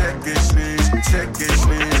nicht, check ich nicht, check ich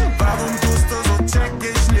nicht. Warum tust du so, check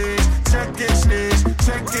ich nicht, check ich nicht,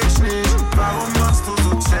 check ich nicht. Warum machst du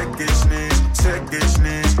so, check ich nicht, check ich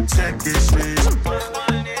nicht, check ich nicht.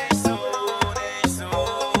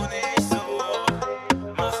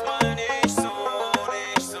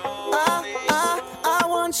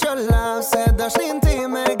 Dash din till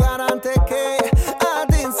mig, garante que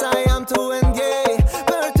Adin sayam tu en gay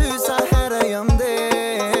Për ty sa herë jam de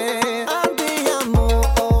Andiamo,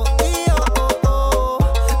 oh, io, oh, oh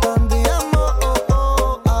Andiamo,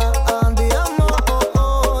 oh, oh, andiamo,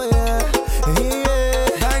 oh, yeah,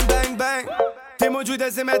 yeah Bang, bang, bang Ti mu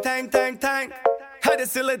gjujtë si me tang, tang, tang Hajde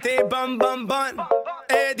sile ti bam, bam, bam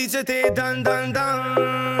E di që ti dan, dan,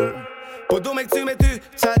 dan Po du me këty me ty,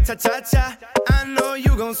 cha, cha, cha, cha I know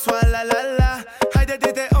you gon' swalla la la Hajde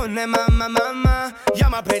dite une mama, mama Ja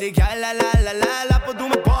ma pretty gal, la la la la la Po du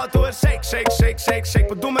me batu e shake, shake, shake, shake, shake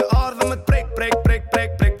Po du me ardhe me t'prek, prek, prek,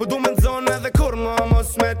 prek, prek Po du me n'zone edhe kur mo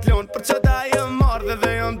mos me t'lon Për që da jëm ardhe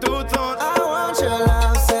dhe jëm tu ton I want your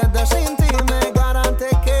love, se dashin ti me garante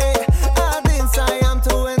que Adin sa jam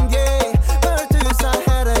tu en gay Për ty sa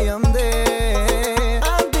herë jëm de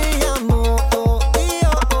Andiamo, oh,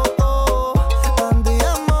 io, oh, oh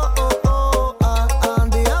Andiamo, oh, oh,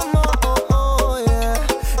 andiamo, oh, oh, yeah,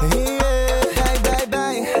 yeah Bang, bang,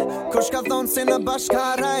 bang Kush ka thonë si në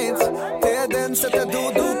bashkarajt Te edhen se te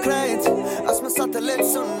du krejt As me satellit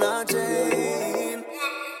së në gjejn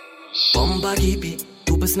Bomba Gibi,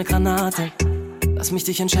 du bist ne Granate. Lass mich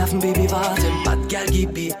dich entschärfen, Baby, warte. Bad Girl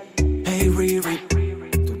Gibi, hey Riri.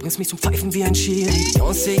 Du bringst mich zum Pfeifen wie ein Schiri.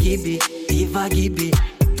 Beyoncé Gibi, Diva Gibi.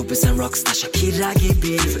 Du bist ein Rockstar, Shakira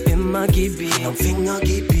Gibi. Für immer Gibi, am Finger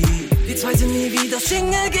Gibi. Die zwei sind nie wieder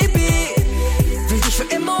Single Gibi. Will dich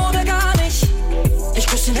für immer oder gar nicht. Ich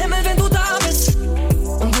küss den Himmel, wenn du da bist.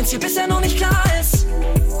 Und wenn's hier bisher noch nicht klar ist.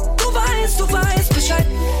 Du weißt Bescheid.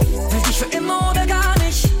 Will dich für immer oder gar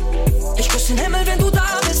nicht. Ich küss den Himmel, wenn du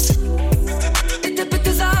da bist. Bitte,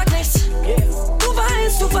 bitte sag nichts.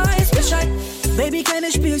 Du weißt Bescheid. Baby,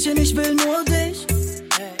 keine Spielchen, ich will nur dich.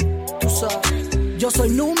 Du sagst, yo soy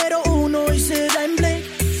número uno, ich seh dein Blick.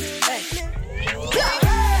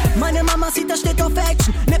 Meine Mamacita steht auf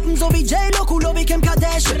Action. Nippen so wie J-Lo, Kulo wie Kim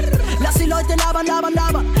Kardashian. Lass die Leute labern, labern,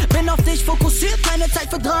 labern. Bin auf dich fokussiert, keine Zeit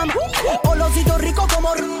für Drama. Olorcito rico como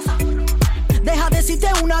rosa. Deja decirte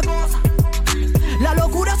una cosa. La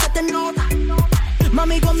locura se te nota.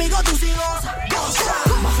 Mami, conmigo tú sí goza.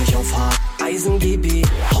 Mach mich auf hart, Eisen Gibi.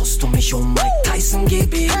 Haust du mich um Mike Tyson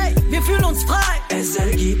Gibi. Hey, wir fühlen uns frei.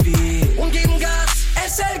 SL Gibi. Und geben Gas,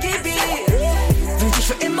 SL Gibi. Will dich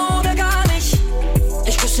für immer oder gar nicht.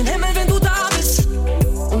 Ich küss den Himmel, wenn du da bist.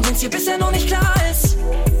 Und wenn's hier bisher noch nicht klar ist.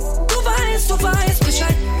 Du weißt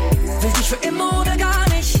Bescheid. Will dich für immer oder gar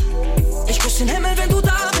nicht. Ich küss den Himmel, wenn du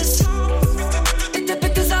da bist. Bitte,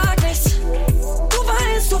 bitte sag nichts.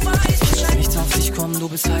 Du weißt Bescheid. Nichts auf dich kommen, du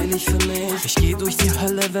bist heilig für mich. Ich geh durch die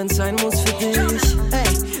Hölle, wenn's sein muss für dich.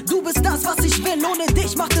 Ey, du bist das, was ich will. Ohne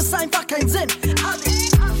dich macht es einfach keinen Sinn.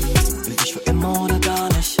 Will dich für immer oder gar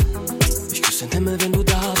nicht. Ich küss den Himmel, wenn du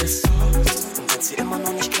da bist. Und wenn's hier immer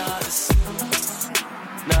noch nicht klar ist.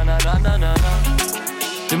 Na, na, na, na, na, na.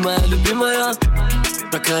 Ты моя любимая,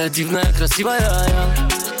 такая дивная, красивая, я.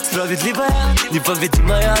 Справедливая,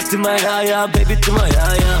 непобедимая, ты моя, я, бэйби, ты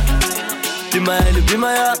моя, я. Ты моя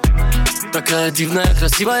любимая, такая дивная,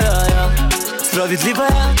 красивая, я. Sprawiedliwe,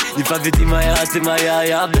 nieprawidliwe, ty moja,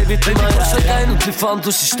 ja, Baby, ty moja. Ich steig ein und wir fahren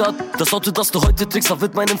durch die Stadt. Das Auto, das du heute trägst,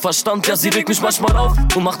 verwirrt meinen Verstand. Ja, sie regt mich manchmal auf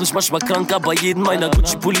und macht mich manchmal krank. Aber jeden meiner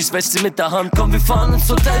Gucci-Pullis wäscht sie mit der Hand. Komm, wir fahren ins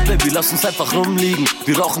Hotel, Baby, lass uns einfach rumliegen.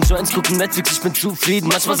 Wir rauchen Joints, gucken Netflix, ich bin zufrieden.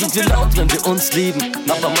 Manchmal sind wir laut, wenn wir uns lieben.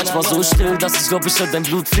 Aber manchmal so still, dass ich glaub, ich hör dein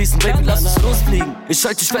Blut fließen. Baby, lass uns losfliegen. Ich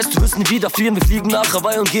halte dich fest, du wirst nie wieder frieren. Wir fliegen nach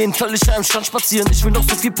Hawaii und gehen völlig am Strand spazieren. Ich will noch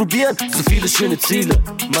so viel probieren, so viele schöne Ziele.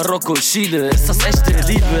 Marokko, Chile, ist das echte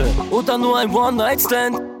Liebe? Oder nur ein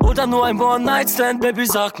One-Night-Stand? Oder nur ein One-Night-Stand? Baby,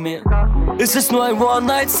 sag mir, ist es nur ein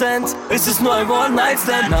One-Night-Stand? Ist es nur ein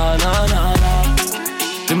One-Night-Stand? На, на, на, на.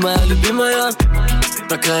 Ты моя любимая,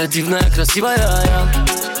 такая дивная, красивая, я.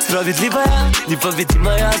 Sprawiedliwa nie powiedz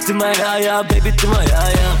moja, ty moja, baby, ty moja,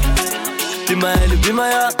 ty moja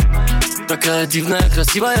любимая, такая дивная,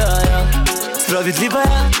 красивая, Sprawiedliwa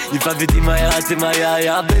nie powiedz moja, ty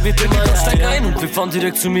moja, baby, ty moja. Steig ein und wir fahren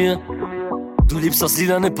direkt zu mir. Du liebst das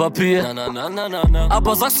lilane Papier,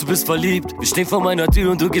 aber sagst du bist verliebt. Ich steh vor meiner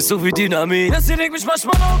Tür und du gehst so wie Dynamit. Ja, sie regt mich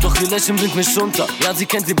manchmal auf, doch ihr Lächeln bringt mich runter. Ja, sie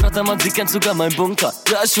kennt den Brattermann, sie kennt sogar meinen Bunker.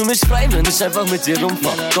 Ja, ich fühl mich frei, wenn ich einfach mit dir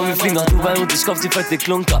rumfahr. Komm, wir fliegen nach Dubai und ich kauf die fette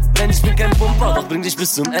Klunker. Denn ich bin kein Pumper, doch bring dich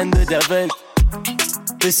bis zum Ende der Welt,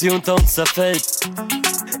 bis sie unter uns zerfällt.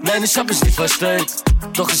 Nein, ich hab mich nicht verstellt,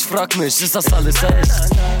 doch ich frag mich, ist das alles echt?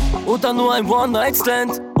 Oder nur ein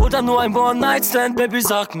One-Night-Stand? Oder nur ein One-Night-Stand? Baby,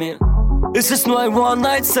 sag mir, ist es nur ein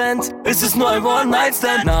One-Night-Stand? Ist es nur ein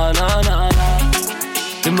One-Night-Stand? Na, na, na, na.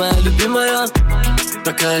 Ты моя любимая,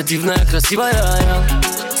 такая дивная, красивая,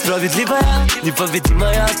 Справедливая,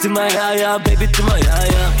 непобедимая, ты моя, baby, ты моя,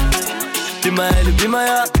 ты моя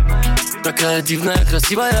любимая, такая дивная,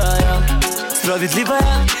 красивая,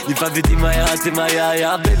 Справедливая, непобедимая, ты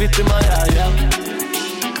моя, baby, ты моя.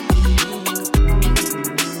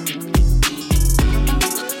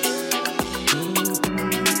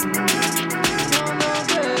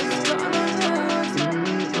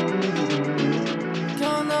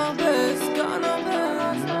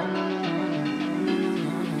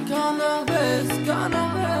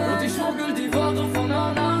 Und ich schmuggel die Ware von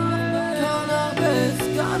Anna. Cannabis,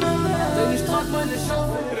 denn ich trag meine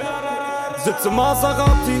Schaufel. Sitze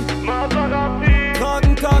Maserati,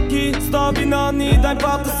 tragen Kaki, Star wie Nani, dein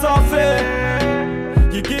Bart ist Safe.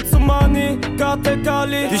 Hier geht's um Money, Kartel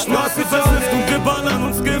Kali. Die Straße versifft und wir ballern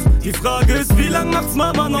uns Gift. Die Frage ist, wie lang macht's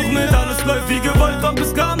Mama noch mit? Alles läuft wie gewollt, doch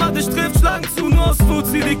bis Karma dich trifft. Schlagen zu, nur aus Wut,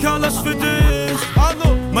 zieh die Kalasch für dich.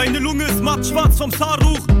 Hallo, meine Lunge ist matt schwarz vom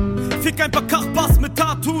Saarruch. Fick ein paar Kachbass mit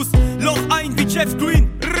Tattoos. Loch ein wie Jeff Green.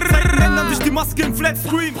 Ändern sich die Maske im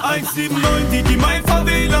Flatscreen. 179, die mein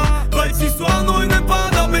Favela. Bald siehst du Arno in ein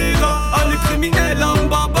Panamera. Alle Kriminelle am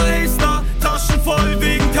Barbaista. Taschen voll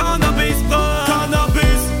wegen Cannabis.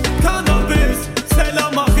 Cannabis, Cannabis. Sella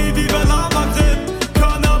Machi, Viva la Madrid.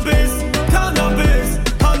 Cannabis, Cannabis.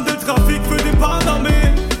 Handel, Trafik für den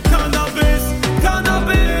Paname. Cannabis,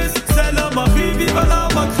 Cannabis. Sella Machi, Viva la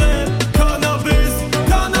Madrid.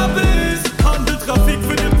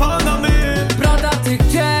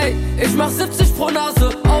 Ich mach 70 pro Nase,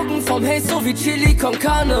 Augen vom Haze so wie Chili con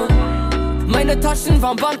Carne. Meine Taschen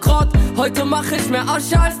waren bankrott, heute mach ich mehr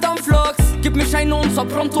Asche als Dampfloks. Gib mich ein Unser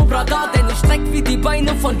Pronto, Brada, denn ich streck wie die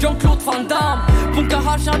Beine von Jean-Claude Van Damme. Bunker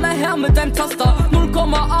Hasch, alle her mit deinem Taster,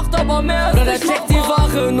 0,8 aber mehr. Brother, check die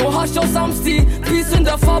Ware, nur Hasch aus Amsti. Peace in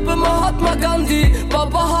der Farbe, Mahatma Gandhi.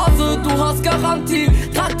 Baba Hase, du hast Garantie.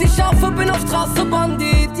 Trag die Schafe, bin auf Straße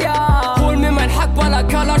Bandit, ja. Hol mir mein Hackballer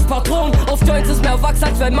Kalash Patron. Auf Joints ist mehr Wachs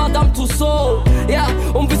als bei Madame Tussauds. Ja,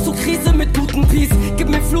 und bist du Krise mit guten Peace. Gib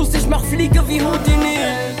mir Fluss, ich mach Fliege wie Houdini.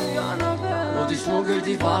 Und ich schmuggel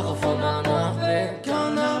die Ware von A nach B.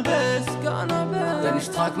 Cannabis, Cannabis. Denn ich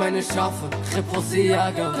trag meine Schafe,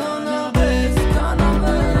 Reprosiaga. Cannabis,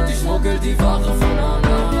 Cannabis. Und ich schmuggel die Ware von A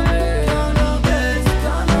nach B. Cannabis,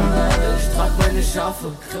 Cannabis. Denn ich trag meine Schafe,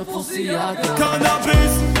 Reprosiaga.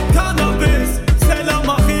 Cannabis, Cannabis. Sella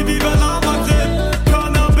Machi, Viva la Madrid.